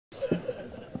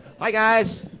Hi,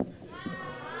 guys.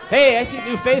 Hey, I see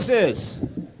new faces.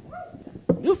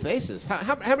 New faces.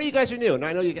 How many of you guys are new? And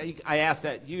I know I asked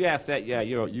that. You asked that. Yeah,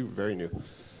 you're very new.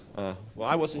 Well,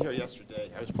 I wasn't here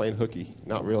yesterday. I was playing hooky.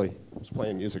 Not really. I was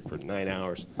playing music for 9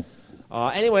 hours.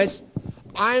 Anyways,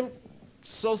 I'm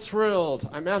so thrilled.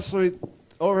 I'm absolutely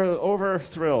over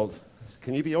thrilled.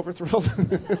 Can you be over thrilled?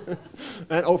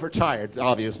 And overtired,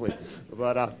 obviously.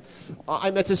 But I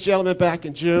met this gentleman back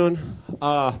in June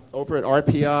over at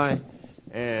RPI,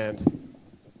 and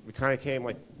we kind of came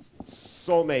like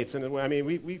soulmates. And I mean,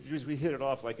 we hit it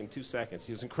off like in 2 seconds.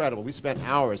 He was incredible. We spent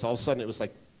hours. All of a sudden, it was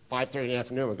like 5:30 in the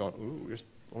afternoon. We're going, ooh, we're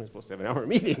only supposed to have an hour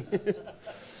meeting.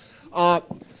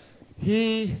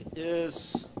 He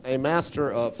is a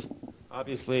master of,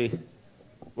 obviously,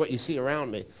 what you see around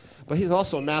me. But he's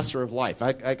also a master of life.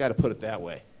 I got to put it that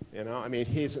way. You know, I mean,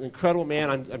 he's an incredible man.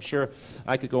 I'm sure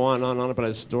I could go on and on about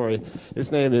his story. His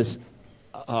name is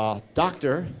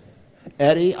Dr.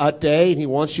 Ade, and he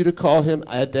wants you to call him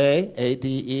Ade,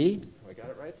 A-D-E. I got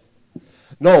it right?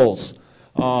 Knowles.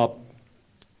 I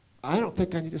don't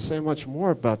think I need to say much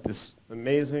more about this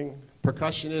amazing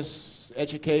percussionist,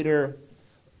 educator.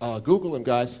 Google him,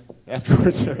 guys.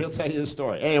 Afterwards, he'll tell you his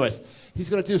story. Anyways, he's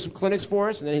going to do some clinics for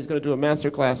us, and then he's going to do a master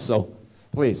class. So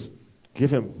please, give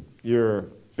him your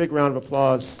big round of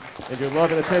applause and your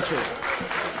love and attention.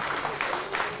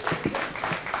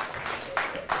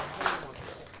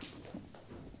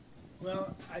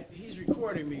 Well, he's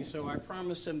recording me, so I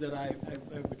promised him that I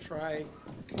would try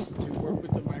to work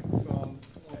with the microphone,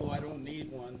 although I don't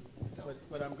need one.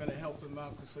 But I'm going to help him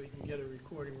out so he can get a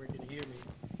recording where he can hear me.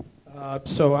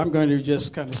 So I'm going to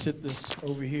just kind of sit this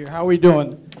over here. How are we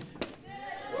doing?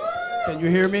 Can you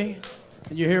hear me?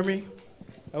 Can you hear me?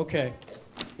 Okay.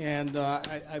 And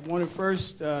I want to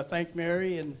first thank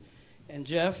Mary and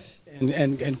Jeff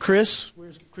and Chris.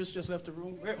 Where's Chris? Just left the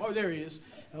room. Oh, there he is.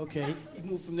 Okay, he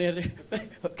moved from there.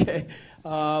 Okay,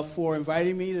 for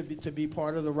inviting me to be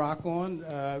part of the Rock On.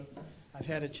 I've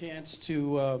had a chance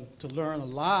to learn a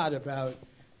lot about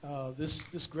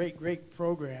this great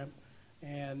program.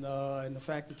 And the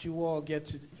fact that you all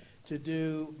get to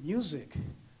do music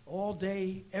all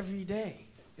day, every day.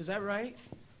 Is that right?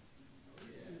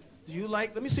 Do you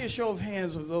like, let me see a show of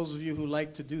hands of those of you who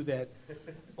like to do that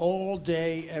all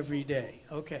day, every day.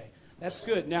 Okay, that's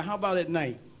good. Now, how about at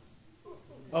night?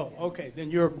 Oh, okay,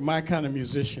 then you're my kind of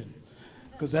musician,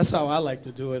 because that's how I like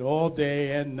to do it, all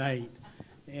day and night.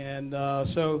 And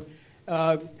so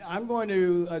I'm going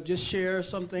to just share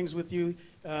some things with you.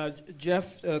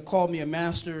 Jeff called me a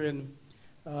master, and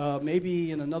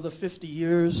maybe in another 50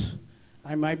 years,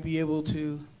 I might be able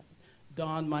to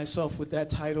don myself with that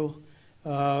title.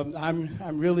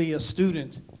 I'm really a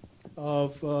student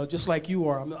of, just like you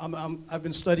are. I've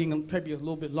been studying maybe a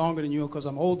little bit longer than you because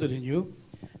I'm older than you,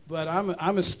 but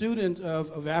I'm a student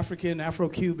of African,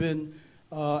 Afro-Cuban,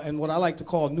 and what I like to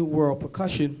call New World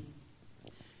percussion.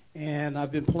 And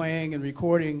I've been playing and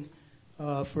recording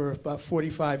for about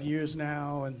 45 years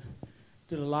now, and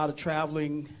did a lot of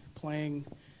traveling, playing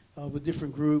with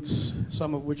different groups,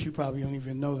 some of which you probably don't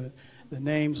even know the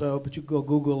names of, but you go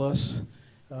Google us.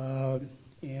 Let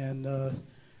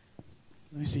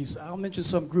me see, I'll mention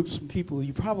some groups and people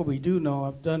you probably do know.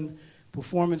 I've done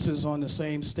performances on the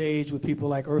same stage with people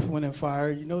like Earth, Wind, and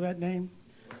Fire. You know that name?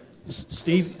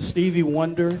 Stevie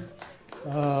Wonder.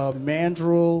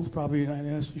 Mandrill, probably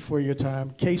that's before your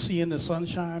time. Casey and the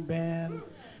Sunshine Band,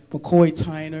 McCoy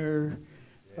Tyner,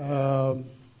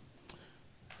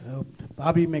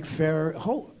 Bobby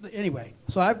McFerrin. Anyway,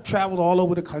 so I've traveled all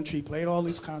over the country, played all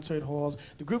these concert halls.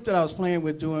 The group that I was playing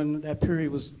with during that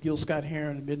period was Gil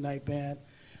Scott-Heron, the Midnight Band.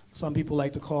 Some people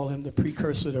like to call him the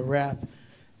precursor to rap,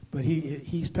 but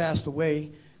he's passed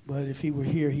away. But if he were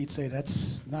here, he'd say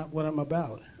that's not what I'm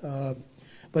about.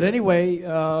 But anyway,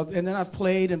 and then I've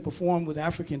played and performed with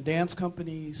African dance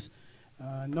companies.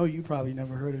 I know you probably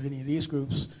never heard of any of these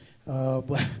groups,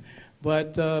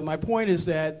 but my point is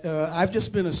that I've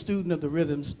just been a student of the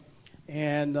rhythms,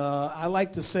 and I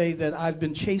like to say that I've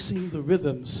been chasing the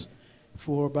rhythms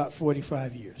for about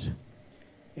 45 years.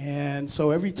 And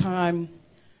so every time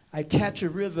I catch a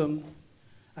rhythm,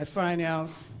 I find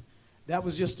out that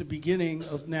was just the beginning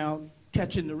of now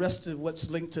catching the rest of what's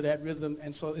linked to that rhythm.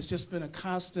 And so it's just been a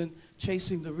constant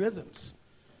chasing the rhythms.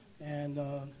 And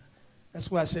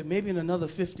that's why I said maybe in another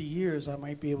 50 years I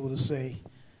might be able to say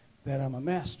that I'm a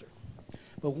master.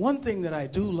 But one thing that I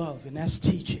do love, and that's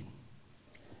teaching.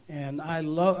 And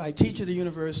I teach at a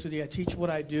university, I teach what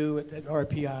I do at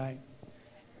RPI.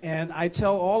 And I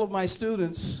tell all of my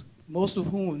students, most of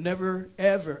whom have never,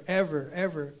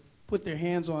 ever put their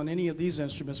hands on any of these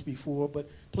instruments before, but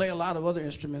play a lot of other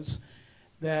instruments,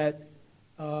 that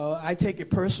I take it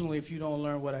personally if you don't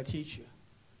learn what I teach you.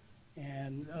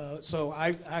 And so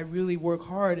I really work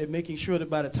hard at making sure that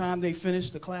by the time they finish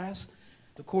the class,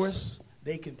 the course,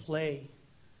 they can play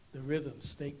the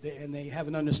rhythms. And they have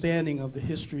an understanding of the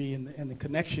history and the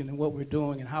connection and what we're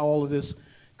doing and how all of this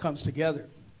comes together.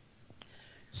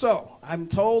 So I'm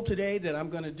told today that I'm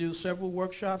going to do several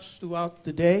workshops throughout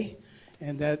the day,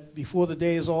 and that before the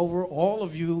day is over, all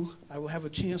of you I will have a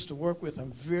chance to work with.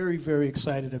 I'm very, very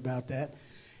excited about that.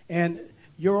 And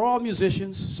you're all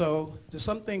musicians, so there's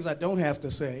some things I don't have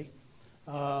to say,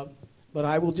 but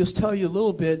I will just tell you a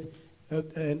little bit,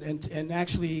 and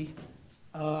actually,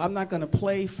 I'm not going to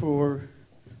play for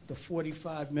the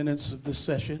 45 minutes of this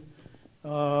session.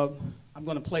 I'm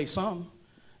going to play some,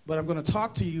 but I'm going to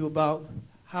talk to you about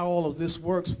how all of this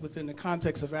works within the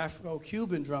context of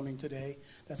Afro-Cuban drumming today.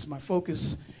 That's my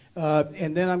focus.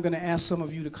 And then I'm going to ask some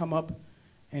of you to come up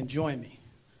and join me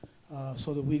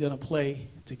so that we're going to play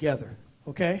together.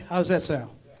 Okay? How does that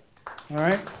sound? All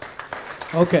right?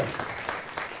 Okay.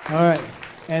 All right.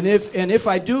 And if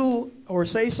I do or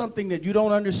say something that you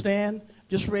don't understand,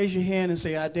 just raise your hand and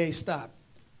say, Ade, stop.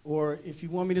 Or if you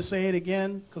want me to say it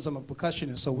again, because I'm a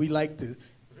percussionist, so we like to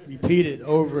repeat it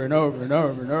over and over and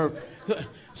over and over.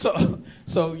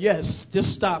 So yes,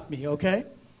 just stop me, okay?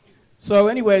 So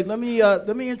anyway, let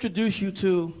me introduce you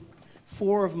to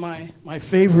four of my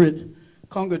favorite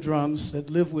conga drums that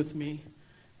live with me.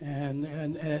 And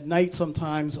at night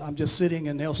sometimes I'm just sitting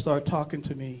and they'll start talking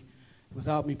to me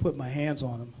without me putting my hands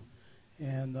on them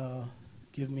and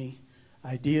give me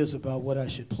ideas about what I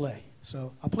should play.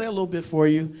 So I'll play a little bit for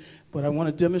you, but I want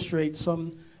to demonstrate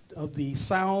some of the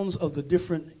sounds of the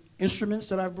different instruments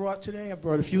that I've brought today. I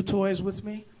brought a few toys with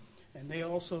me, and they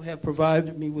also have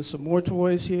provided me with some more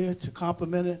toys here to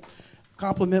complement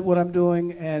what I'm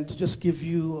doing and to just give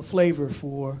you a flavor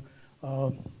for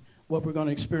what we're going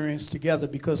to experience together,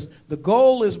 because the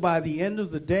goal is by the end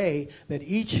of the day that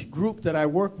each group that I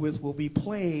work with will be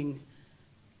playing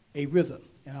a rhythm.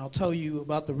 And I'll tell you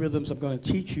about the rhythms I'm going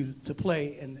to teach you to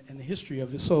play and the history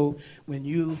of it. So when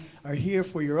you are here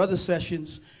for your other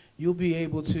sessions, you'll be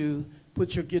able to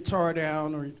put your guitar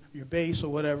down or your bass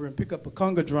or whatever and pick up a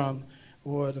conga drum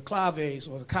or the claves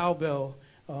or the cowbell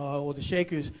or the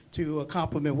shakers to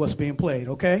complement what's being played,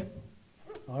 okay?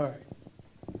 All right.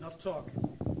 Enough talking.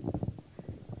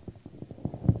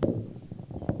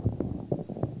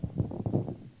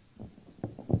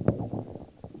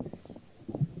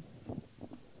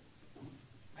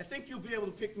 I think you'll be able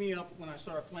to pick me up when I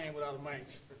start playing without a mic.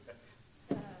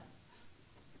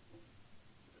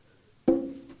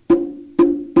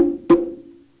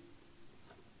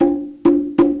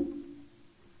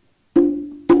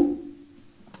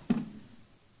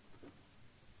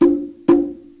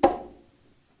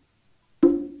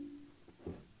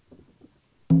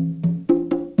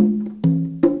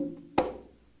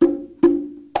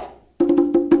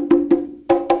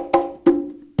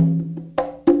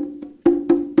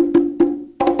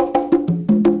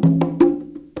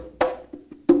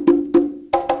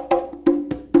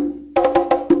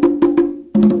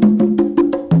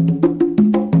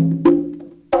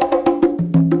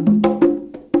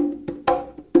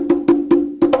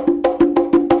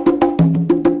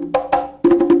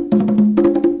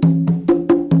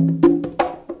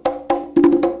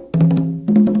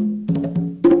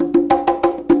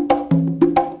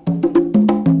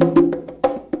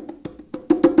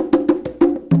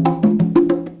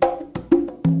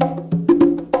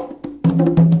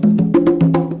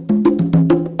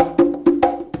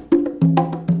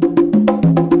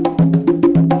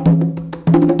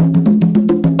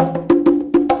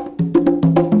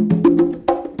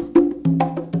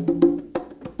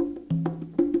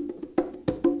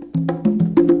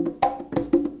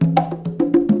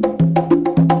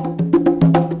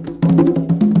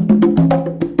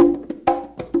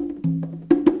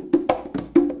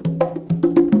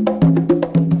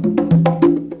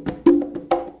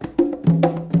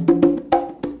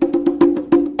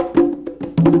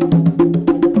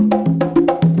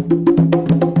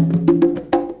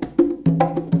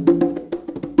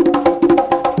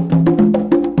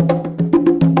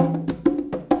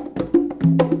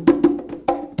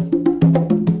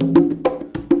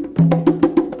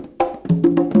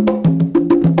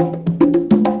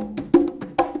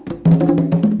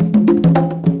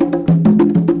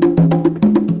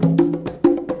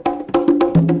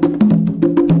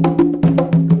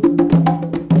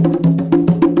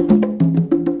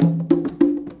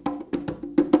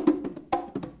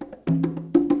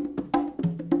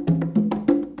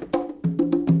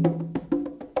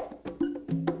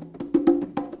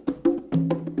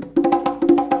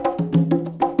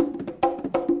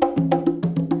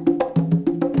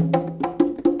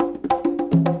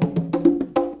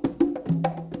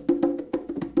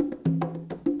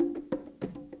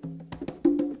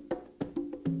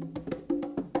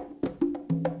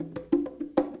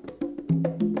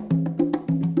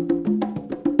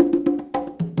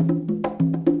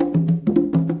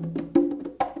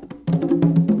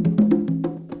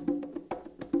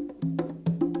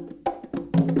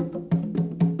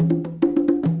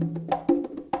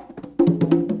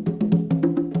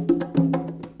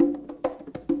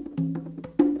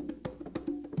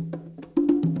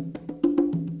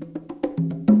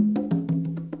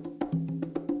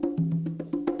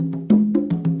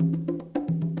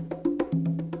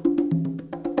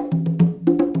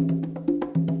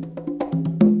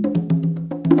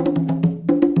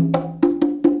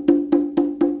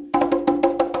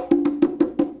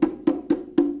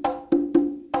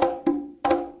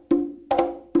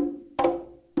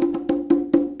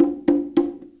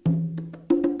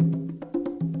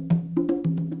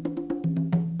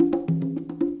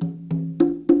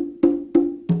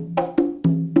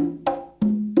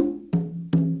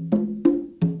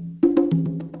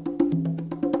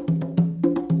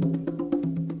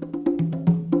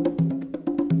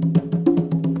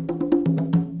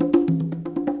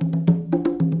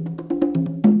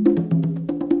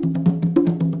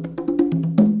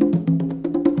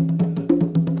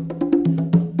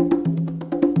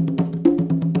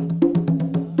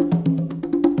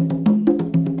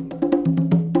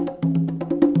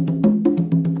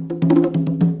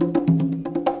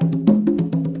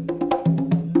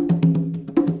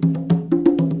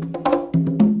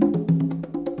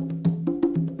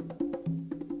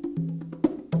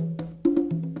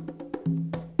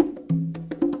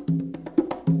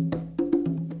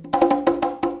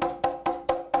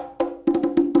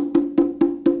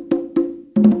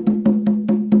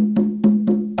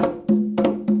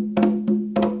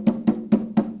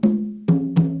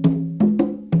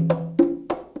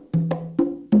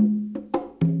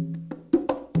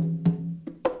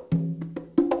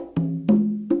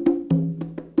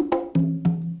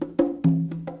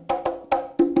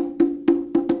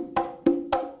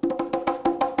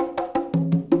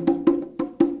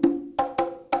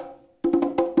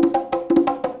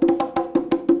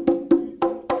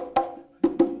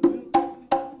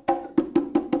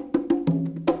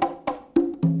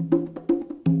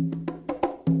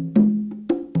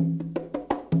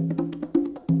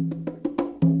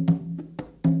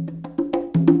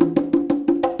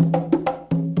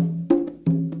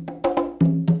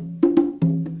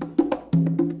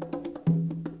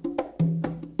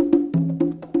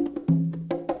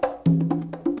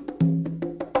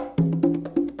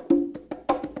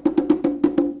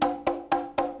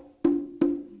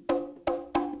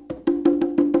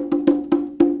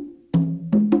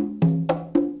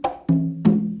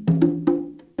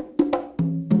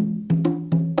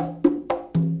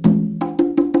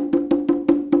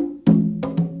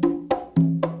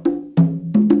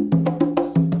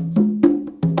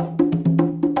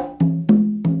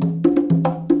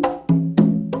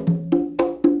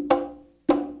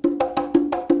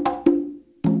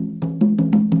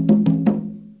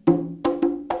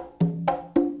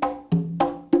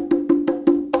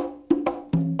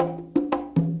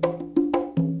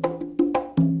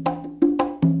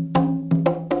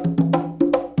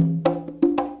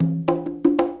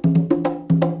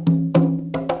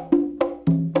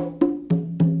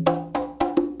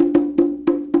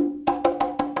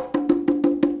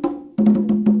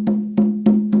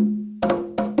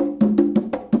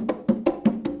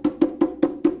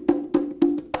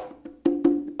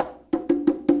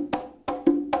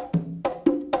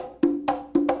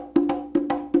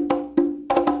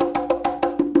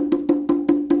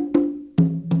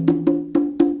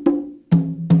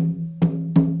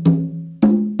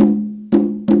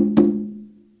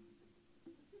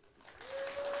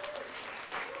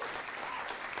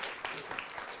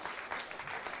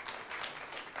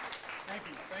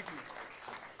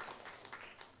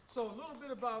 So a little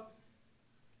bit about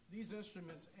these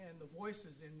instruments and the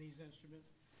voices in these instruments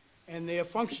and their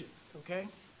function, okay?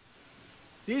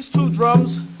 These two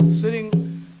drums sitting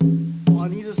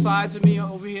on either side to me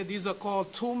over here, these are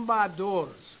called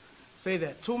tumbadores. Say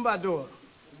that, tumbador.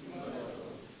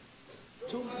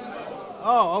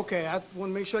 Oh, okay. I want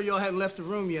to make sure y'all hadn't left the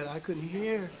room yet. I couldn't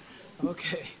hear.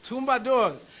 Okay,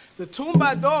 tumbadores. The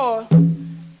tumbador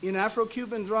in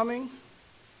Afro-Cuban drumming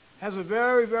has a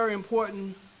very, very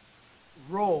important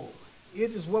role.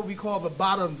 It is what we call the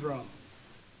bottom drum,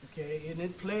 okay? And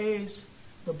it plays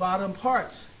the bottom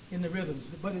parts in the rhythms.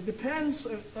 But it depends,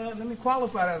 let me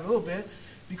qualify that a little bit,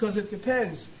 because it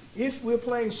depends. If we're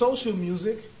playing social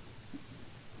music,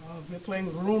 we're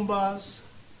playing rumbas,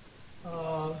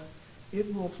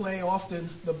 it will play often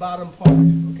the bottom part,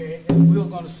 okay? And we're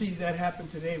going to see that happen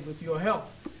today with your help.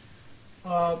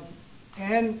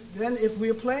 And then if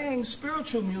we're playing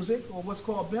spiritual music, or what's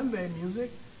called bembe music,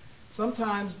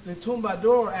 sometimes the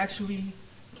tumbador actually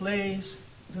plays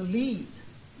the lead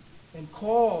and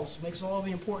calls, makes all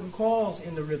the important calls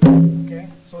in the rhythm, okay?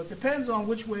 So it depends on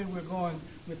which way we're going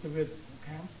with the rhythm,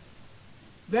 okay?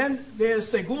 Then there's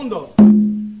segundo,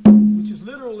 which is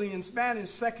literally in Spanish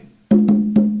second.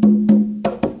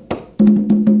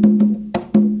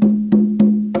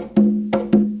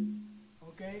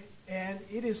 Okay, and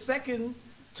it is second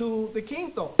to the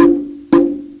quinto,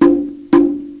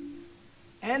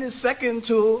 and it's second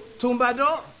to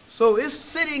tumbador. So it's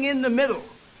sitting in the middle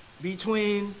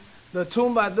between the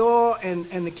tumbador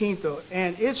and the quinto,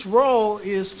 and its role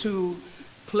is to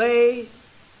play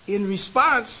in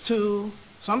response to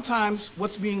sometimes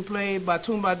what's being played by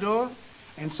tumbador,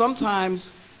 and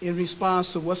sometimes in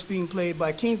response to what's being played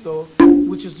by quinto,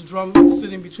 which is the drum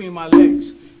sitting between my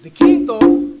legs. The quinto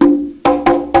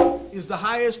is the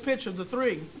highest pitch of the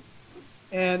three,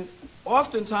 and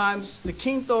oftentimes the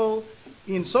quinto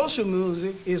in social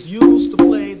music is used to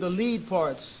play the lead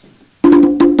parts.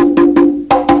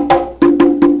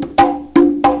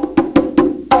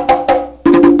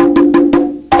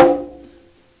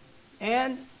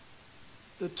 And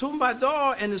the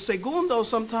tumbador and the segundo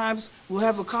sometimes will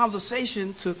have a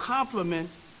conversation to complement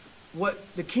what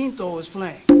the quinto is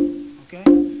playing, okay?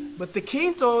 But the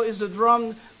quinto is a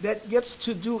drum that gets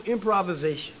to do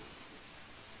improvisation,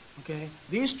 okay?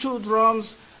 These two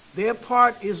drums, their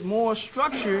part is more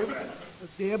structured.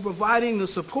 They're providing the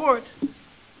support,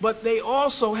 but they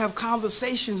also have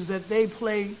conversations that they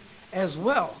play as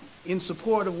well in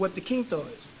support of what the quinto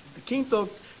is. The quinto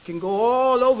can go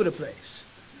all over the place.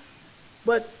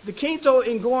 But the quinto,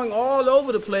 in going all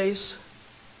over the place,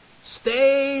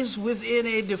 stays within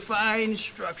a defined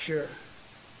structure.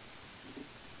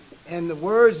 And the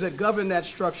words that govern that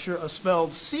structure are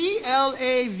spelled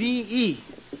C-L-A-V-E.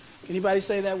 Can anybody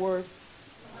say that word?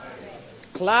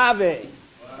 Clave.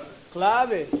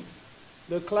 Clave.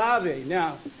 The clave.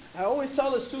 Now, I always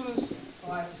tell the students,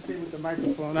 oh, I have to stay with the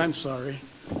microphone, I'm sorry.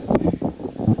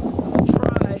 I'll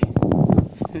try.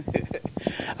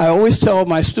 I always tell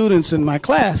my students in my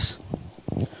class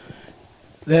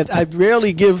that I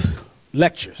rarely give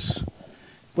lectures.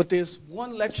 But there's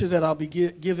one lecture that I'll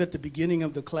give at the beginning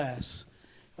of the class,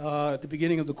 at the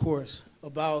beginning of the course,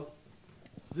 about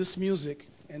this music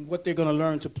and what they're going to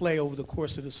learn to play over the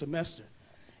course of the semester.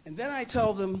 And then I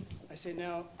tell them, I say,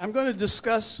 now, I'm going to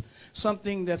discuss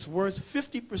something that's worth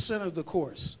 50% of the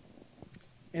course.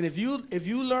 And if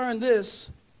you learn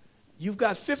this, you've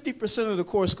got 50% of the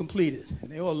course completed.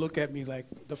 And they all look at me like,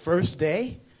 the first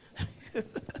day?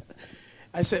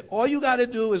 I said, all you got to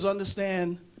do is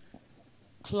understand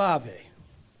clave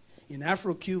in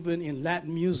Afro-Cuban, in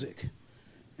Latin music.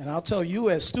 And I'll tell you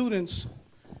as students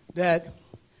that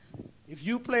if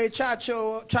you play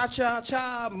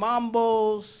cha-cha-cha,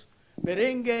 mambos,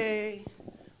 merengue,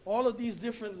 all of these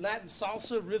different Latin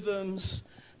salsa rhythms,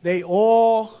 they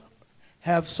all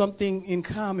have something in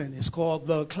common. It's called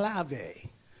the clave.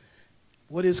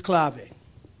 What is clave?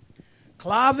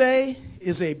 Clave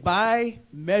is a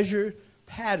bi-measured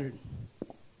pattern.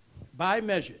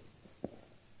 Bi-measured.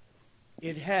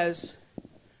 It has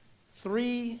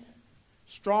 3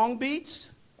 strong beats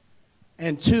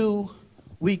and 2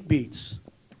 weak beats.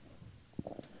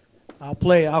 I'll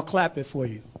clap it for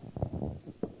you.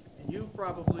 And you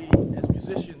probably, as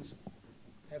musicians,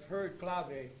 have heard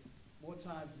clave more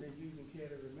times than you even care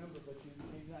to remember, but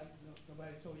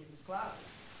nobody told you it was clave.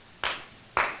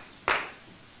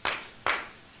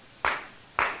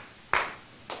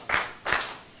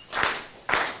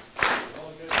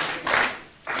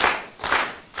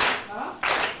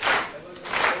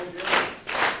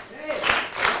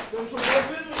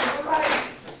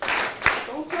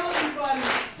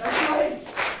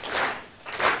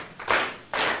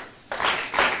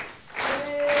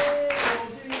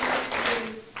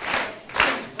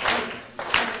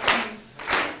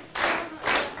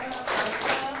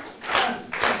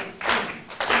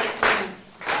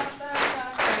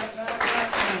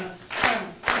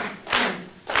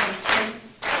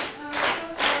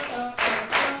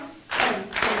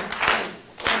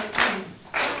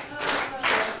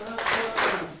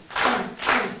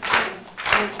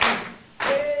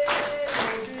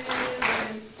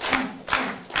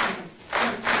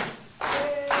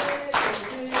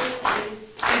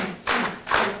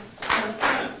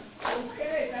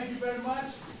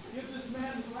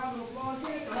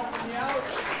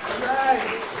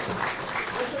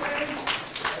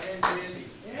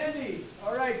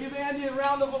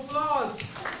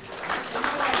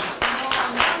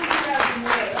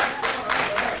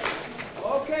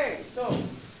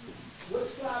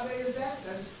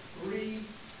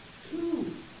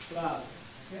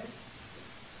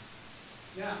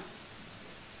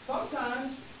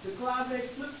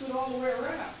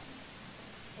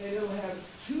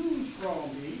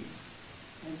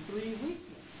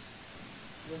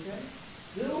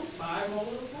 Still 5 more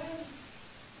little players.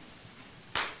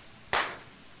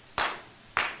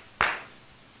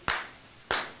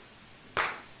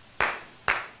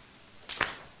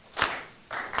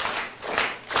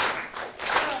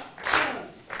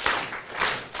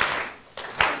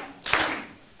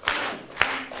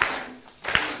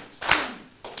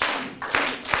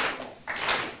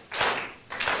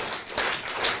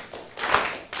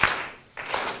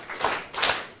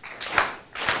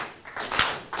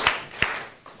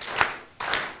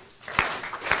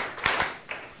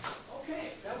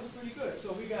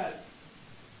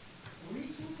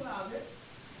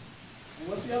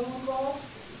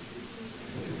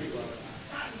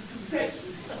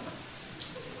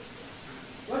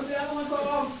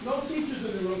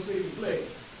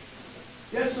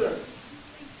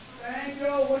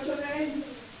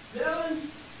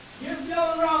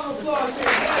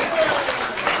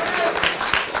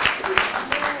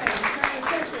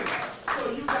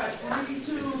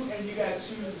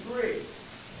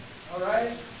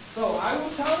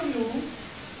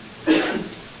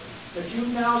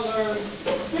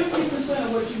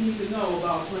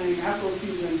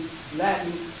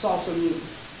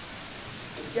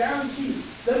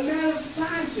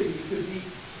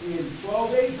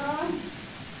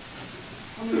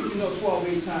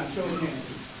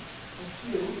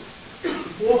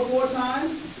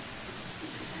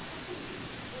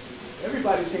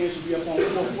 Everybody's hand should be up on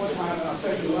 4/4 time, and I'll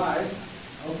tell you why.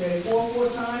 Okay,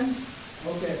 4/4 time.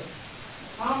 Okay.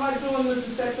 How am I doing,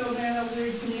 Mr. Techno Man up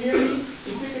there? Can you hear me?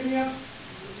 You picking me up?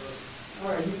 All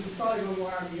right, you're probably going to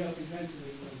wire me up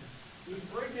eventually. He's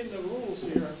breaking the rules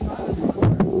here. I'm trying to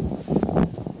record.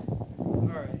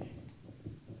 All right.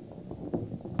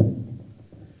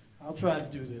 I'll try to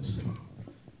do this.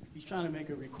 He's trying to make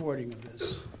a recording of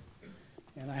this.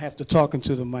 And I have to talk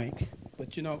into the mic.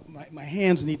 But, you know, my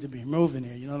hands need to be moving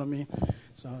here, you know what I mean?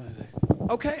 So,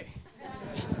 okay.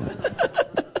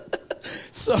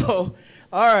 So,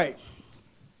 all right.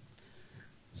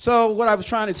 So what I was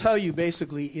trying to tell you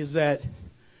basically is that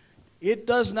it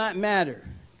does not matter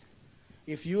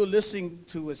if you're listening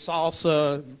to a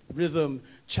salsa, rhythm,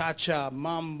 cha-cha,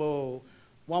 mambo,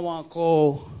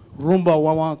 guaguancó, rumba,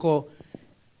 guaguancó.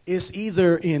 It's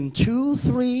either in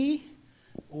 2/3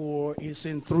 or it's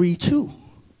in 3/2.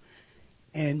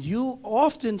 And you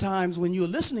oftentimes, when you're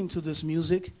listening to this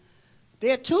music,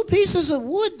 there are two pieces of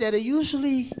wood that are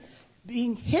usually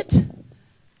being hit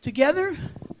together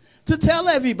to tell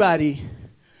everybody.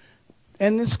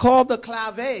 And it's called the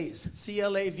claves,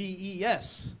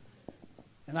 C-L-A-V-E-S.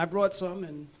 And I brought some,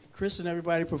 and Chris and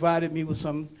everybody provided me with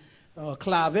some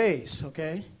claves,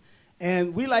 okay?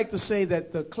 And we like to say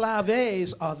that the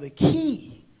claves are the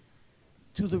key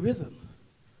to the rhythm.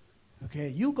 Okay,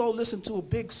 you go listen to a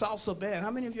big salsa band.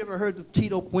 How many of you ever heard of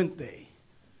Tito Puente,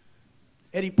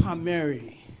 Eddie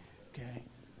Palmieri, okay,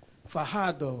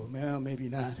 Fajardo, well, maybe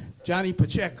not, Johnny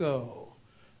Pacheco,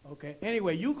 okay.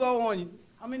 Anyway, you go on,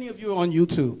 how many of you are on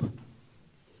YouTube?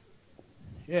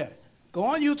 Yeah, go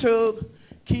on YouTube,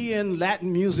 key in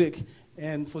Latin music,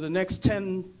 and for the next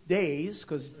 10 days,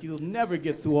 because you'll never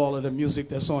get through all of the music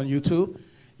that's on YouTube,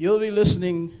 you'll be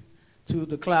listening to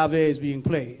the claves being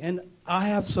played. And I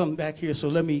have some back here, so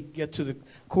let me get to the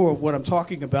core of what I'm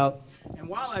talking about. And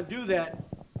while I do that,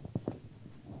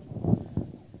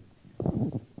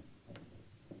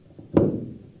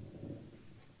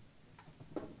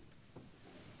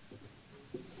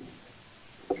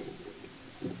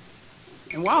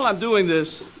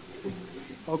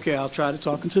 okay, I'll try to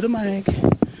talk into the mic.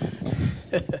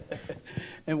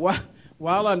 And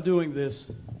while I'm doing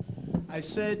this, I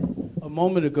said a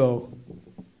moment ago,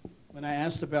 when I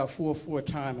asked about 4/4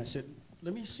 time, I said,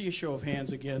 let me see a show of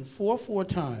hands again. 4/4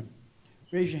 time.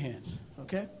 Raise your hands,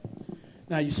 okay?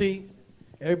 Now, you see,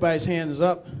 everybody's hand is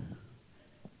up.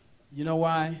 You know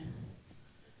why?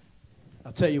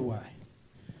 I'll tell you why.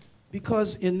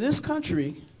 Because in this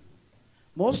country,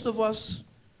 most of us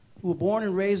who were born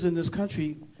and raised in this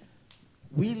country,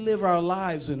 we live our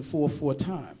lives in 4/4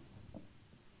 time,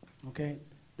 okay?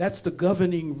 That's the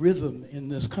governing rhythm in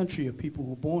this country of people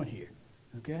who were born here,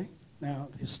 okay? Now,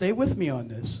 stay with me on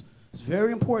this. It's a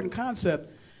very important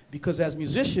concept because as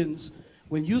musicians,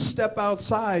 when you step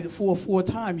outside 4/4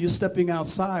 time, you're stepping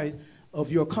outside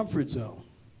of your comfort zone,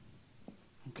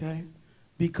 okay?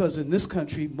 Because in this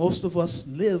country, most of us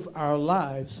live our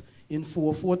lives in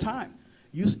 4/4 time.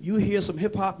 You hear some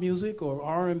hip-hop music or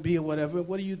R&B or whatever,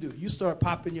 what do? You start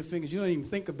popping your fingers. You don't even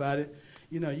think about it.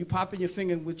 You know, you popping your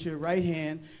finger with your right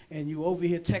hand, and you over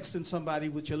here texting somebody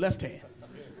with your left hand.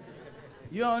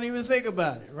 You don't even think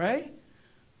about it, right?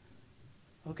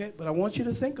 Okay, but I want you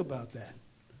to think about that.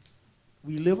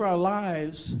 We live our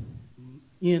lives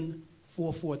in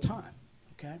 4/4 time,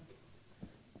 okay?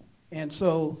 And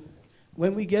so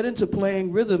when we get into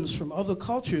playing rhythms from other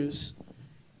cultures,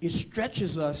 it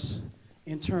stretches us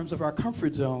in terms of our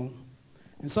comfort zone.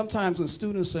 And sometimes when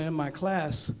students are in my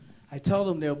class, I tell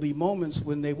them there'll be moments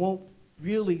when they won't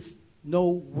really know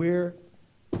where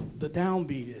the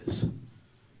downbeat is.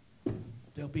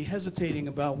 They'll be hesitating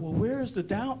about, well, where is the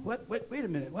down? What? Wait a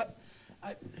minute. What?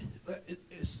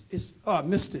 I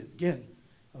missed it again.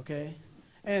 Okay,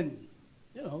 and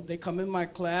you know they come in my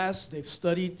class. They've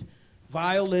studied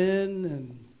violin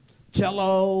and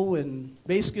cello and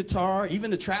bass guitar,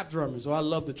 even the trap drummers. Oh, I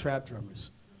love the trap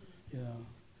drummers. You know,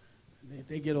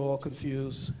 they get all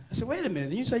confused. I said, wait a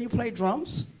minute. You say you play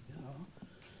drums? You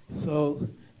know, so,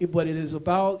 but it is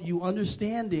about you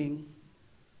understanding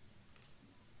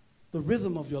the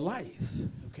rhythm of your life,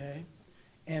 okay?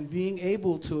 And being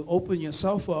able to open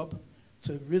yourself up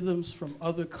to rhythms from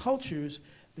other cultures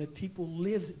that people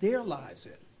live their lives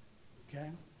in,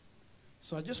 okay?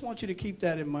 So I just want you to keep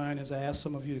that in mind as I ask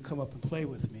some of you to come up and play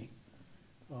with me,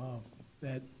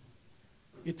 that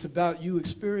it's about you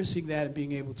experiencing that and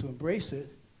being able to embrace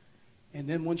it. And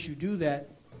then once you do that,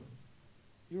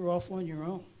 you're off on your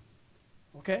own,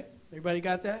 okay? Everybody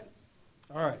got that?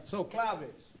 All right, so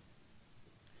claves.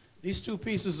 These two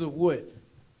pieces of wood.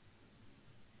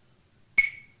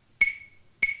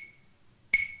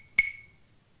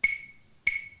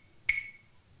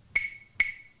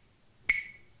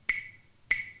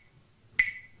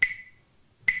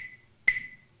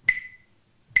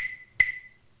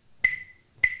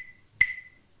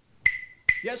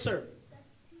 Yes, sir.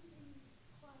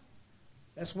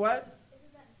 That's what?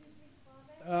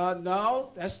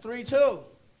 No, that's 3/2.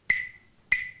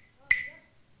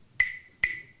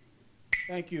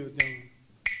 Thank you, Dylan.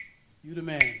 You the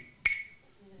man.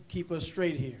 Keep us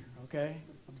straight here, okay?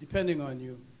 I'm depending on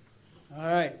you. All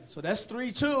right, so that's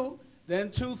 3/2,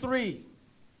 then 2/3.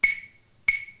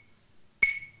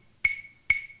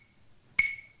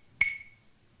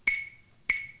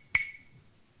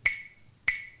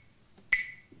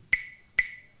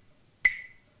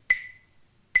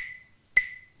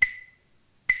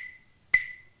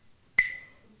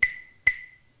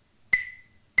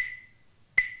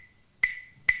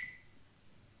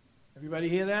 Everybody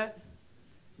hear that?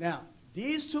 Now,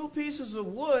 these two pieces of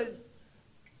wood,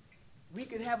 we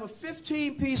could have a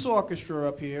 15-piece orchestra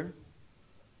up here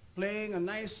playing a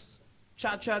nice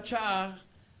cha-cha-cha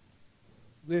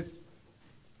with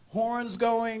horns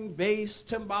going, bass,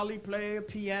 timbali player,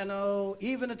 piano,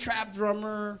 even a trap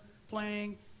drummer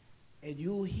playing, and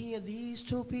you'll hear these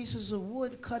two pieces of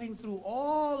wood cutting through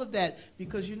all of that,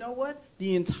 because you know what?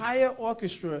 The entire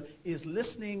orchestra is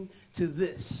listening to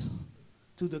this,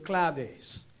 to the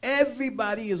claves.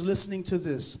 Everybody is listening to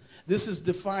this. This is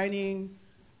defining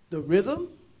the rhythm,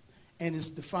 and it's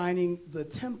defining the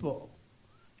tempo,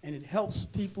 and it helps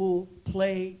people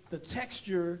play the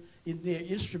texture in their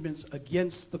instruments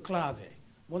against the clave.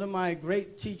 One of my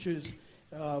great teachers,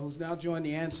 who's now joined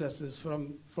the Ancestors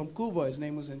from Cuba, his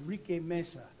name was Enrique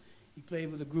Mesa. He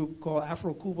played with a group called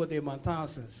Afro-Cuba de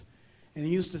Matanzas. And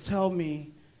he used to tell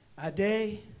me,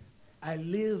 Ade, I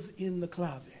live in the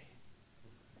clave.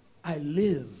 I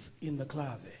live in the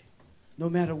clave. No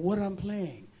matter what I'm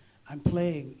playing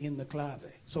in the clave.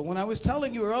 So when I was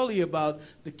telling you earlier about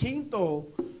the quinto,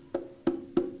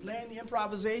 playing the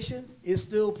improvisation, is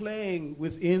still playing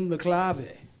within the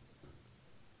clave.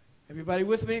 Everybody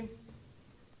with me?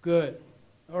 Good.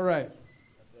 All right.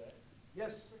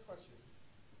 Yes? Quick question.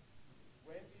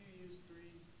 When do you use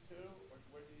 3/2, or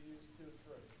when do you use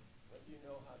 2/3? When do you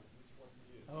know which one to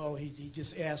use? Oh, he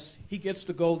just asked. He gets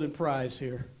the golden prize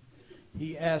here.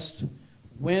 He asked,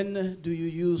 when do you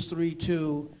use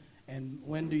 3/2, and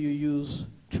when do you use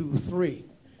 2/3?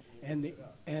 And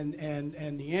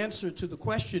the answer to the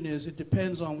question is, it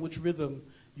depends on which rhythm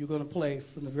you're going to play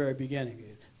from the very beginning.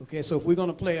 Okay, so if we're going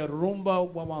to play a rumba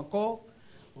guaguancó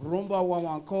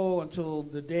until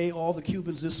the day all the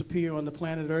Cubans disappear on the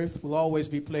planet Earth will always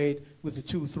be played with the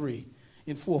 2/3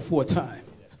 in 4/4 time.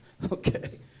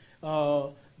 Okay,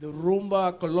 the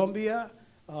rumba Colombia,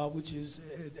 which is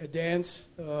a dance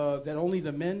that only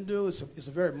the men do. It's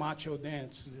a very macho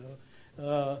dance,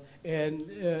 and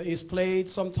it's played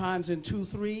sometimes in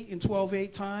 2/3 in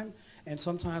 12/8 time, and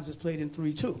sometimes it's played in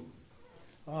 3/2.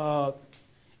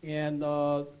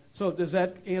 So does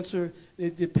that answer?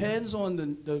 It depends on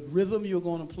the rhythm you're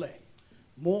going to play.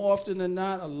 More often than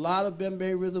not, a lot of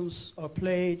bembe rhythms are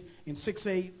played in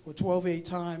 6/8 or 12/8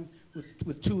 time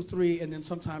with 2/3, and then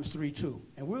sometimes 3/2.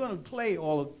 And we're going to play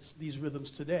all of these rhythms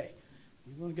today.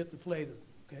 You're going to get to play the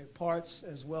parts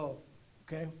as well.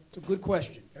 Okay, it's a good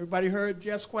question. Everybody heard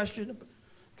Jeff's question?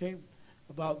 Okay,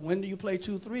 about when do you play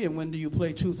 2-3 and when do you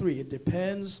play 2-3. It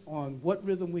depends on what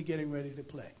rhythm we're getting ready to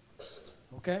play.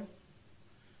 Okay?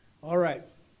 All right.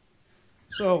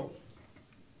 So,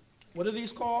 what are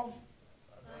these called?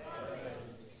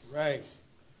 Right.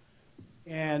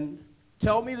 And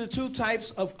tell me the two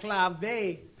types of clave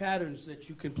patterns that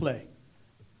you can play.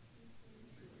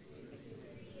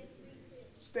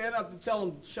 Stand up and tell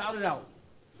them, shout it out.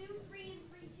 2-3 and 3-2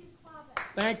 clave.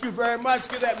 Thank you very much.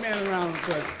 Give that man a round of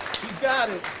applause. He's got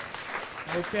it.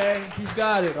 Okay, he's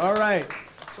got it. All right.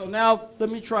 So now let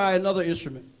me try another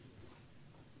instrument.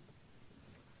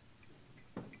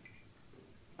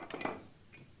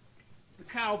 The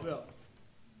cowbell.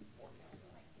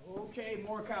 Okay,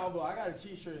 more cowbell. I got a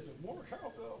T-shirt that says more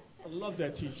cowbell. I love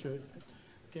that T-shirt.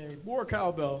 Okay, more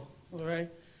cowbell. All right.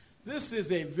 This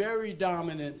is a very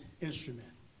dominant instrument,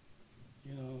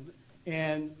 you know,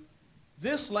 and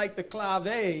this, like the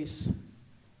claves,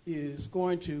 is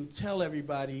going to tell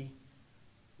everybody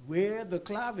where the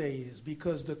clave is,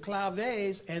 because the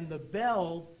claves and the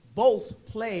bell both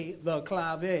play the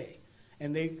clave,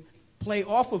 and they play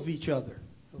off of each other.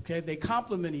 Okay, they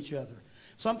complement each other.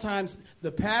 Sometimes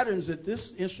the patterns that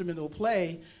this instrument will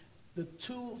play, the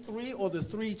 2-3 or the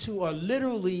 3-2 are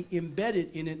literally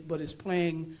embedded in it, but it's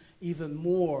playing even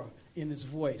more in its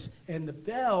voice. And the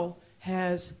bell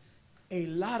has a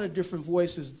lot of different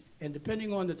voices, and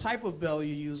depending on the type of bell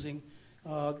you're using,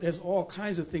 there's all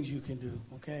kinds of things you can do,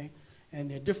 okay?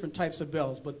 And there are different types of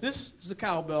bells. But this is the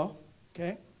cowbell,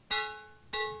 okay?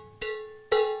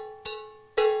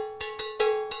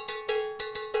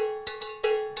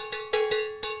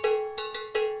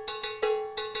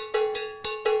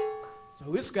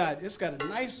 So it's got a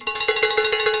nice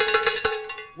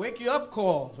wake you up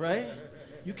calls, right?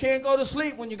 You can't go to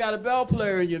sleep when you got a bell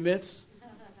player in your midst,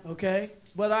 okay?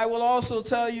 But I will also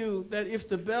tell you that if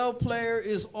the bell player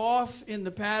is off in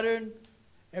the pattern,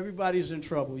 everybody's in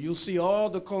trouble. You'll see all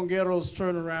the congueros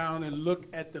turn around and look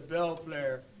at the bell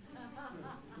player.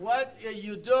 What are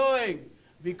you doing?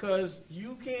 Because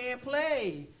you can't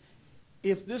play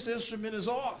if this instrument is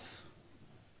off,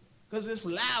 because it's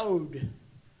loud,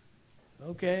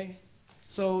 okay?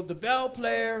 So the bell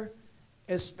player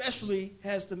especially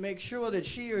has to make sure that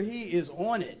she or he is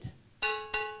on it.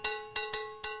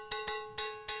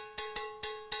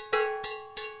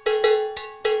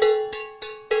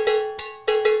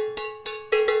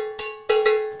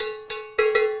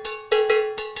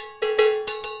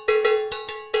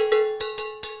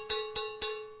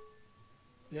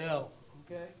 Bell,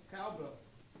 okay? Cowbell.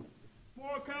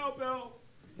 More cowbell.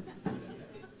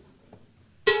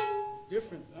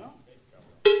 Different, huh?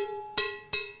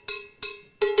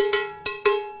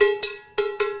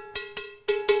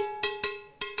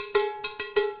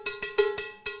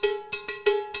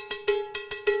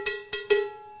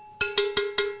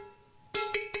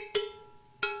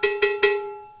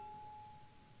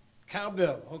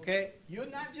 Cowbell, okay? You're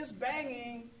not just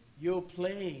banging, you're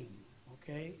playing,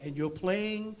 okay? And you're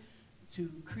playing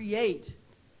to create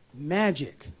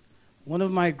magic. One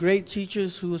of my great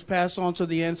teachers who was passed on to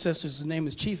the ancestors, his name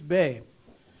is Chief Bay.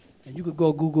 And you could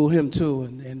go Google him too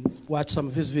and watch some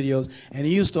of his videos. And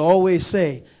he used to always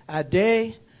say,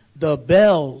 Ade, the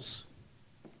bells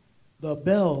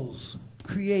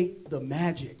create the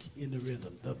magic in the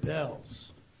rhythm, the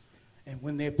bells. And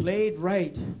when they're played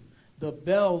right, the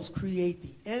bells create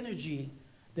the energy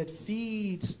that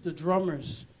feeds the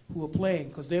drummers who are playing,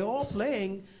 because they're all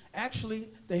playing. Actually,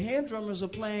 the hand drummers are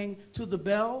playing to the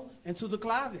bell and to the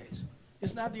claves.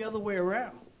 It's not the other way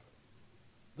around.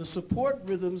 The support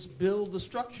rhythms build the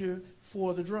structure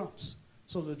for the drums.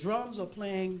 So the drums are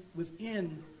playing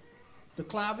within the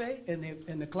clave, and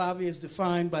the clave is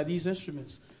defined by these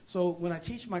instruments. So when I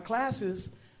teach my classes,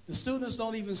 the students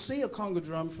don't even see a conga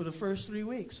drum for the first 3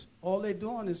 weeks. All they're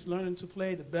doing is learning to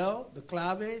play the bell, the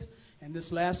claves, and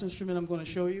this last instrument I'm going to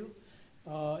show you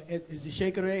is the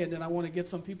shakere, and then I want to get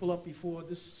some people up before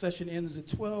this session ends at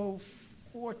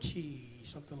 12:40,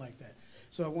 something like that.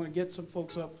 So I want to get some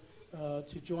folks up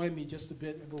to join me just a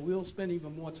bit, but we'll spend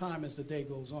even more time as the day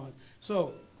goes on.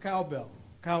 So, cowbell,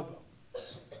 cowbell.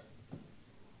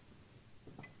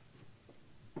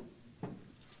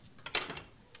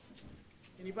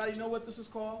 Anybody know what this is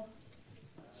called?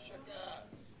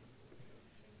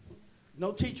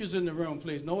 No teachers in the room,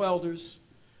 please. No elders.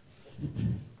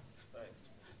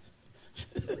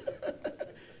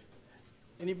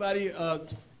 Anybody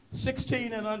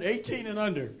 16 and under, 18 and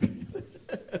under?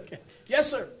 Okay. Yes,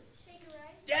 sir.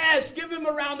 Yes, give him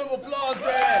a round of applause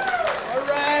there. All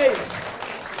right.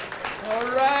 All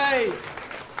right.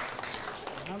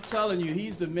 I'm telling you,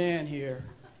 he's the man here.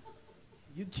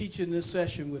 You teaching this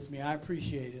session with me. I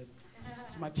appreciate it.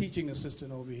 It's my teaching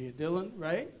assistant over here, Dylan,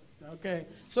 right? Okay.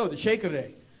 So the shaker,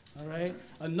 all right?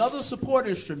 Another support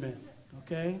instrument,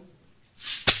 okay?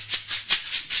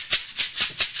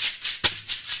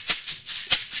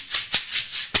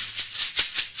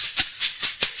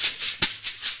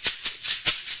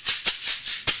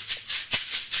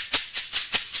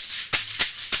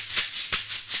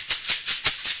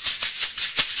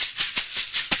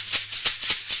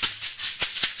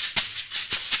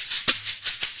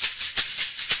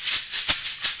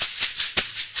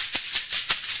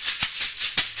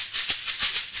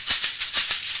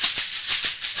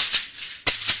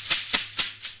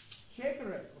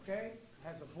 Okay,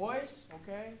 has a voice,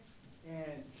 okay,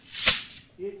 and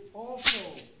it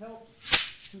also helps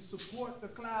to support the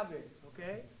claves,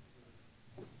 okay?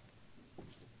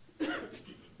 I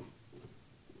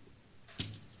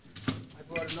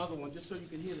brought another one just so you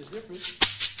can hear the difference.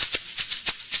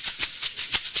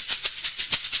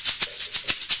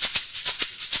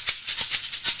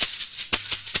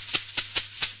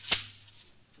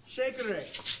 Shaker.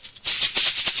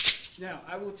 Now,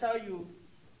 I will tell you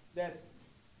that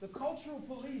the cultural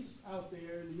police out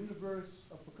there in the universe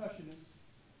of percussionists,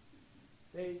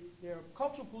 there are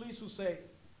cultural police who say,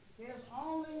 there's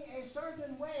only a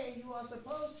certain way you are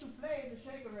supposed to play the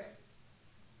shaker.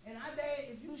 And Ade,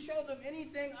 if you show them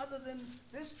anything other than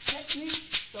this technique,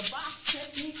 the box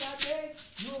technique out there,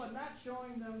 you are not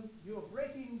showing them, you're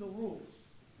breaking the rules.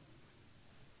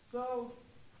 So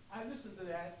I listened to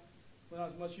that when I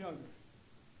was much younger.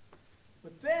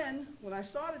 But then, when I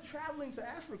started traveling to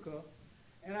Africa,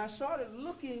 and I started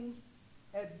looking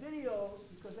at videos,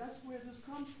 because that's where this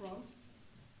comes from,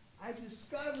 I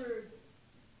discovered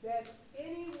that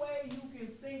any way you can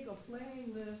think of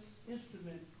playing this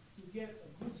instrument to get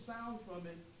a good sound from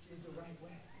it is the right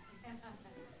way.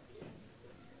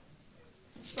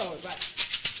 So, right.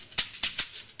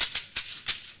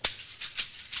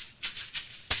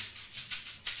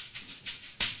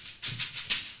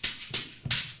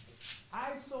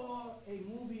 I saw a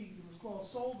movie, it was called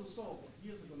Soul to Soul,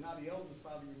 years ago. Now the elders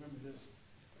probably remember this.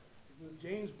 With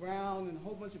James Brown and a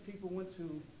whole bunch of people went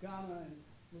to Ghana, and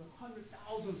there were hundreds of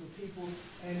thousands of people.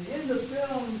 And in the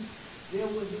film, there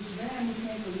was this man who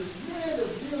came from this little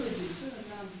village in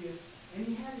Senegal, and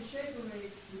he had a shaker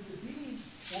with the beads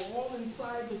were all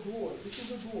inside the gourd. This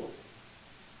is a gourd.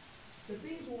 The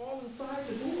beads were all inside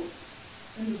the gourd.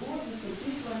 And the gourd was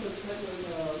complete like a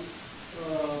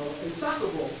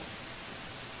soccer ball.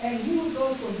 And he would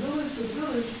go from village to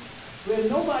village where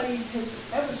nobody had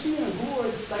ever seen a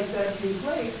gourd like that being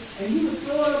played. And he would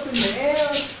throw it up in the air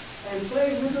and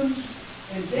play rhythms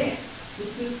and dance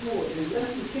with this gourd. And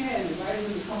Leslie Can invited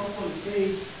him to come up on the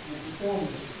stage and perform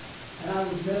with it. And I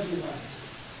was mesmerized.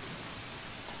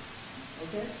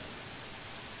 Okay?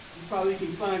 You probably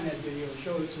can find that video and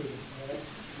show it to them. All right?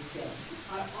 This guy.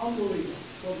 Unbelievable.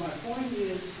 So my point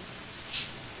is,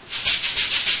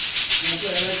 you want to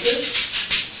play like this?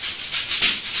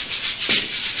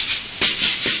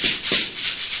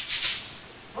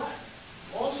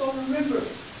 Also remember,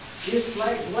 it's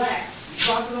like glass. You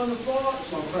drop it on the floor,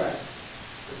 it's going to crack.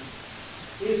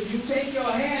 If you take your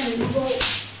hand and you go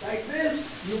like this,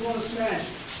 you're going to smash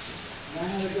it. And I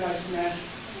had a guy smash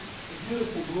a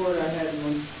beautiful gourd I had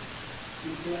once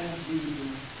with glass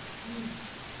beads.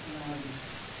 And I was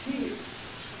here.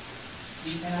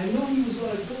 And I knew he was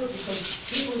going to do it because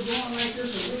he was going like this,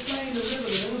 and we're playing the rhythm,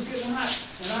 and it was getting hot.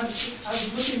 And I was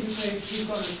looking to say, he's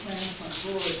going to smash my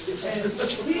gourd. And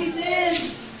he did.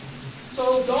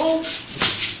 So don't.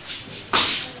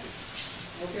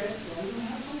 Okay? So I'm going to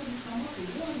have somebody come up and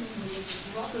join me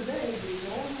throughout the day.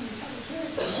 You all have a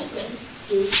chance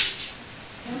to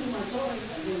handle my toy.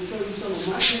 I'm going to show you some of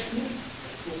my technique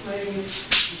for playing it.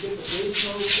 You get the bass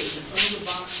notes and the thunder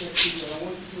box technique. But I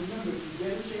want you to remember, if you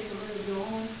get a shaker of your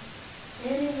own,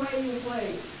 any way you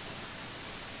play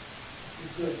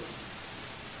is good.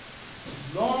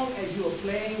 As long as you are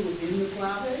playing within the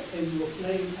clave and you are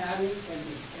playing patterns and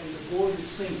the board is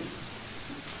singing.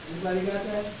 Anybody got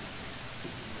that?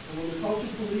 And when the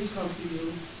cultural police come to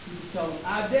you, you can tell them,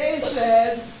 Ade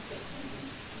said,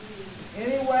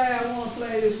 any way I want to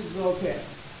play this is okay.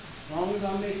 As long as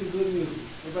I'm making good music.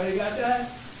 Everybody got that?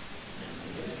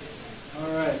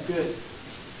 All right, good.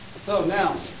 So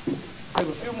now, we have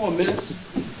a few more minutes.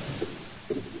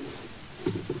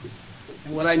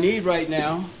 And what I need right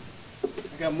now, I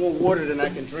got more water than I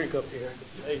can drink up here.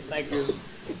 Hey, thank you.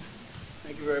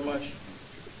 Thank you very much.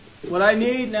 What I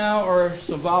need now are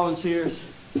some volunteers.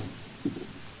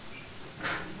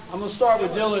 I'm going to start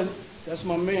with Dylan. That's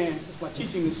my man. That's my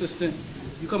teaching assistant.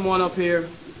 You come on up here.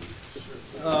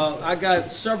 I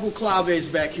got several claves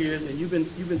back here, and you've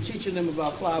been teaching them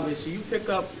about claves. So you pick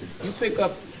up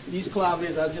these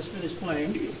claves I just finished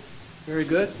playing. Very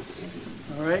good.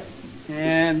 All right.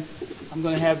 And I'm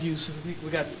going to have you. So we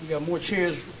got more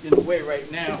chairs in the way right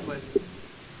now, but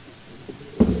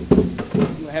I'm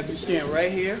going to have you stand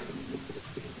right here.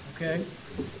 Okay.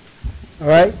 All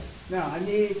right. Now I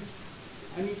need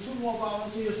 2 more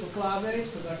volunteers for claves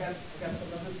because I got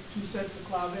another 2 sets of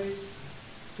claves.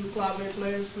 2 clave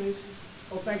players, please.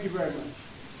 Oh, thank you very much.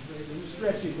 He's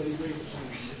stretchy, but he's ready to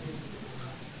swing.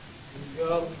 Here we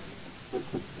go.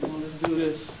 Come on, let's do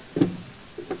this.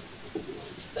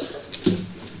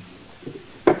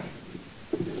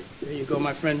 There you go,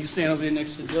 my friend. You stand over there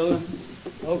next to Dylan.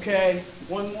 Okay.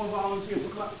 1 more volunteer for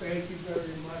clave. Thank you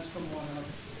very much. Come on up.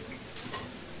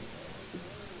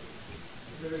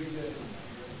 Very good.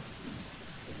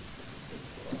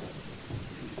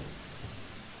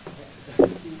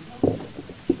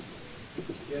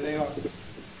 There they are.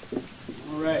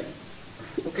 All right.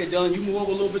 Okay, Dylan, you move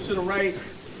over a little bit to the right,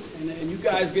 and you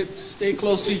guys stay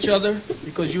close to each other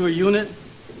because you're a unit.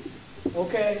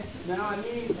 Okay. Now I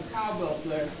need a cowbell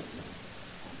player.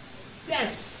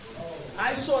 Yes.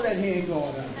 I saw that hand going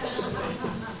up.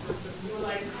 You were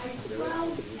like,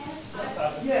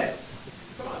 yes.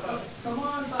 Come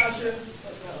on, Sasha.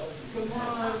 Come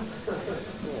on.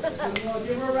 Come on.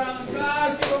 Give her a round of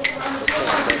applause. Give her a round of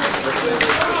applause.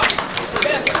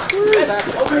 Yes.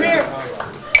 Over here.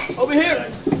 Over here.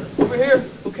 Over here.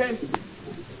 Okay.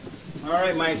 All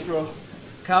right, Maestro.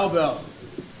 Cowbell.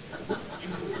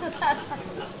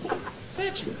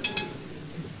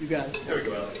 You got it. There we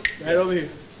go. Right over here.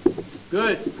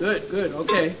 Good, good, good.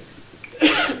 Okay.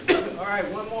 All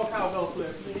right, 1 more cowbell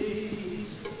player, please.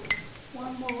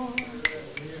 1 more.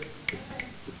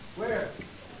 Where?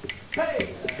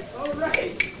 Hey! All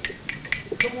right.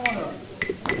 Come on up.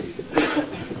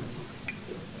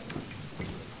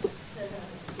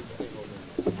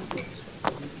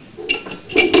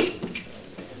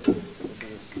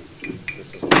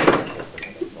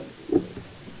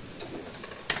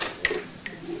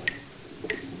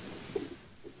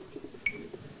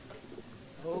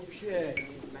 Okay.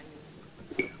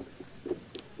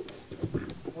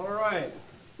 All right.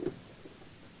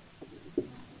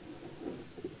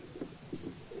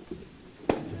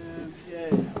 Okay.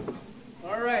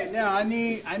 All right. Now I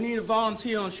need a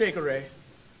volunteer on Shaker Ray.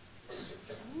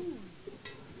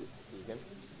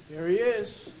 There he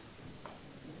is.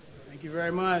 Thank you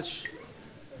very much.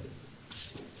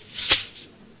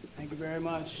 Thank you very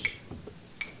much.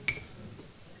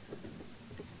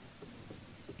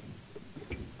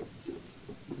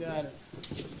 You got it.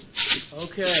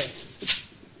 Okay.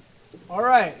 All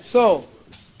right. So,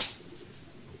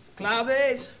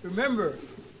 claves, remember,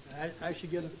 I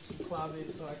should get a clave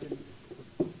so I can.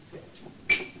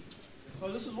 Okay.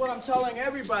 So this is what I'm telling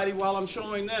everybody while I'm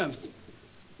showing them.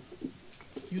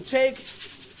 You take,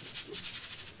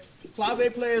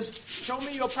 clave players, show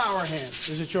me your power hand.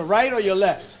 Is it your right or your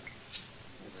left?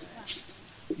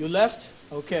 Your left?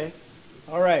 Okay.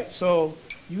 All right. So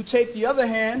you take the other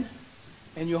hand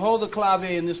and you hold the clave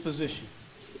in this position.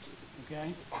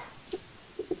 Okay?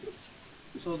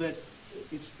 So that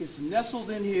it's nestled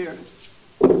in here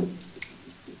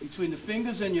between the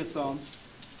fingers and your thumb,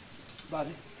 about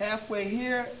halfway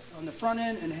here on the front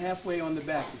end and halfway on the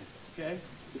back end. Okay?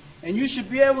 And you should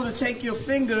be able to take your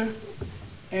finger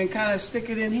and kind of stick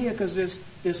it in here because there's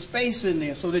space in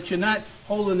there so that you're not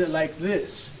holding it like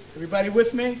this. Everybody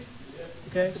with me?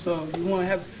 Okay, so you want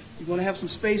to have some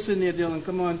space in there, Dylan.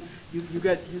 Come on, you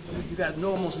got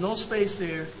almost no space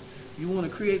there. You want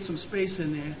to create some space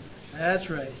in there. That's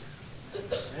right.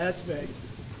 That's right.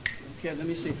 Okay, let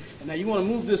me see. And now you want to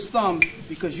move this thumb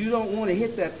because you don't want to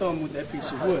hit that thumb with that piece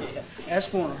of wood. That's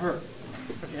going to hurt.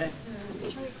 Okay.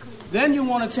 Then you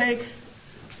want to take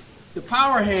the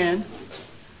power hand,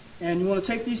 and you want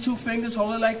to take these 2 fingers,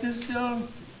 hold it like this still,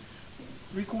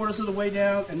 3/4 of the way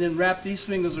down, and then wrap these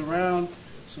fingers around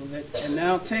so that, and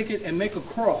now take it and make a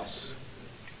cross.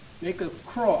 Make a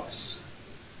cross.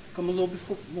 Come a little bit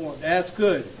more. That's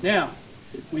good. Now,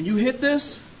 when you hit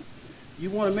this, you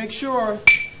want to make sure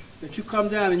that you come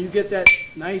down and you get that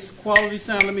nice quality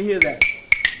sound. Let me hear that.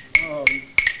 Oh,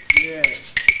 yeah.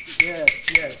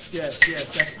 Yes.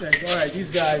 That's all right. These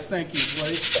guys, thank you.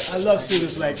 Boy, I love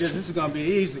students like this. This is going to be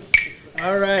easy.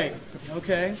 All right.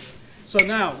 Okay. So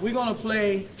now we're going to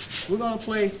play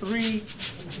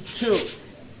 3-2.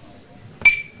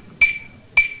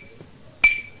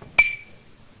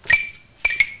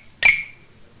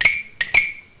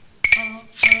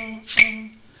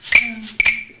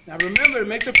 Now remember to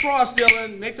make the cross,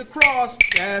 Dylan. Make the cross.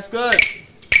 That's good.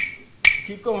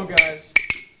 Keep going, guys.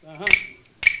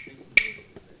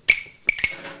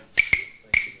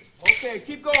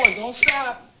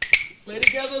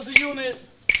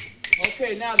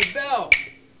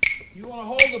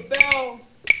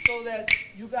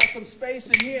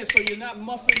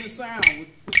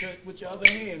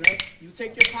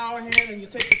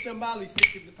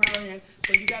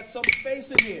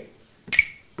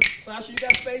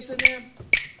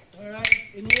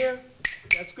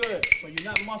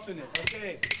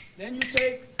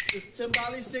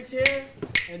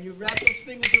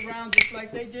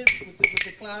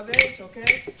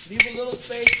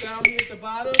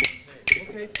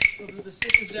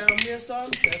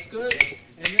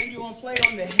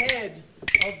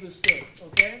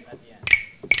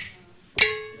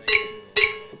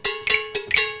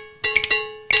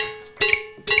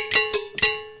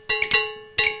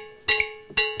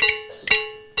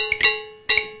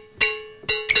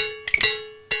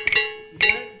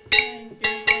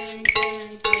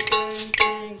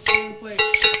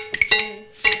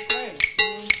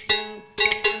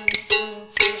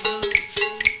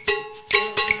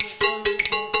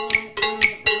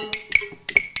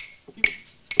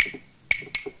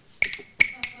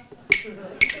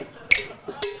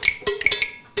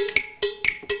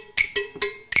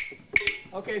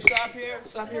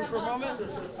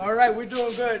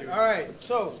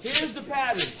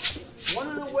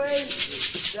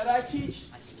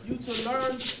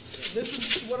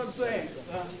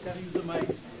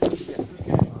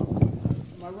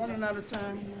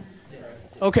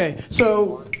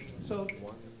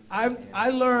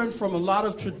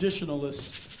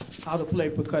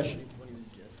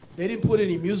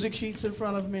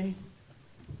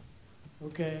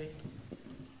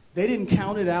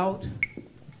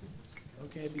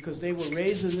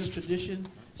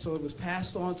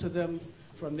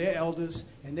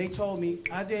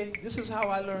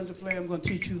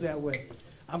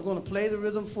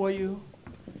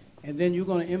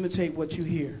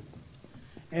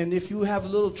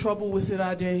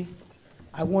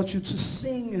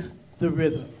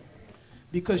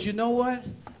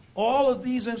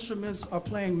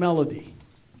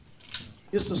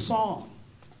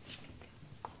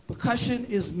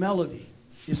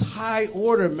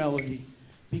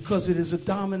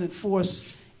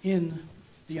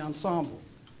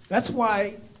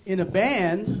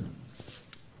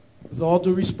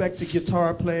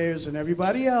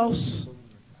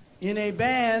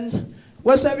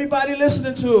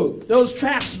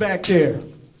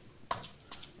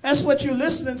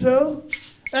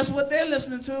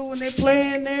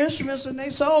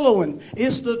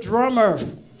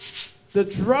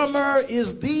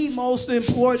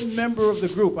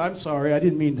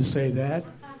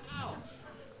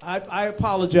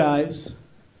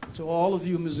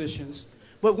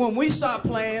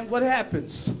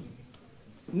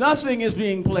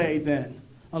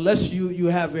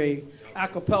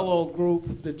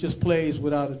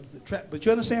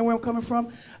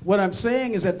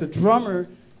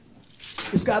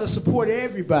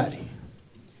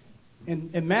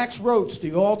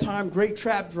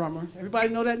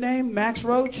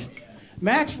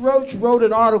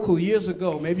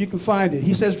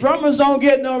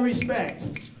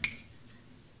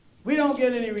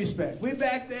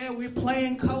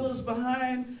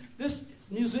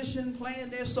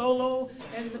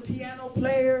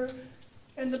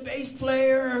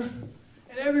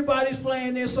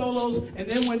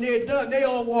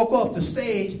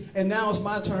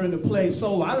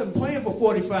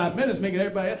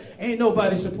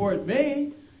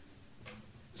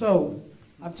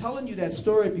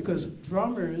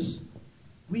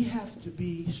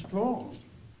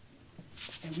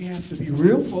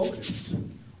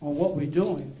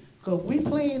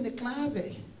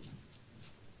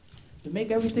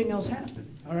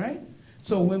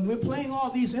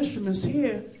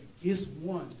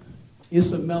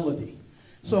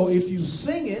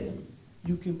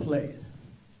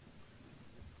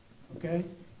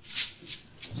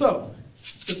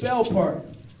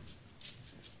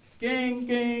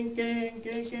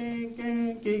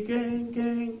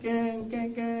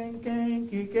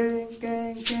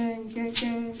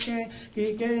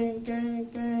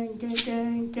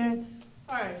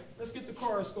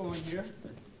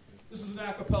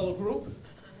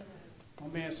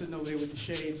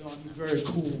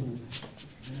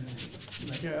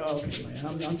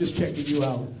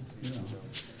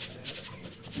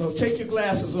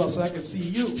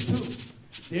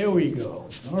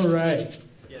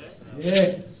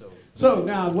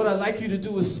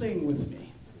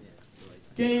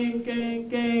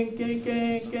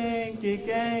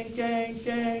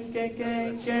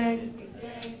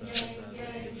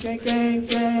 gang, gang,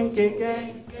 gang, gang,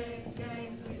 gang.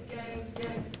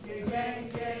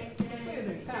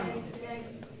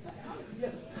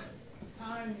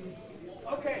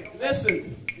 Okay,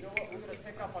 listen. You know what? We're going to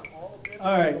pick up on all of this.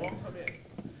 All right. It won't come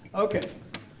in. Okay.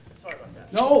 Sorry about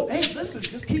that. No, hey, listen,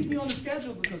 just keep me on the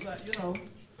schedule because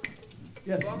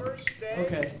Yes. Drummers stay.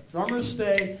 Okay, drummers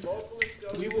stay. Vocalists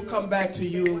go We will to come back to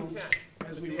you 110.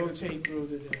 as we rotate through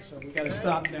today. So we got to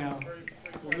stop now.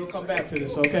 We'll come back to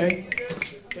this, okay?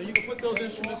 So you can put those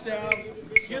instruments down.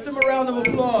 Give them a round of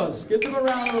applause. Give them a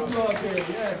round of applause here.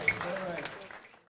 Yes.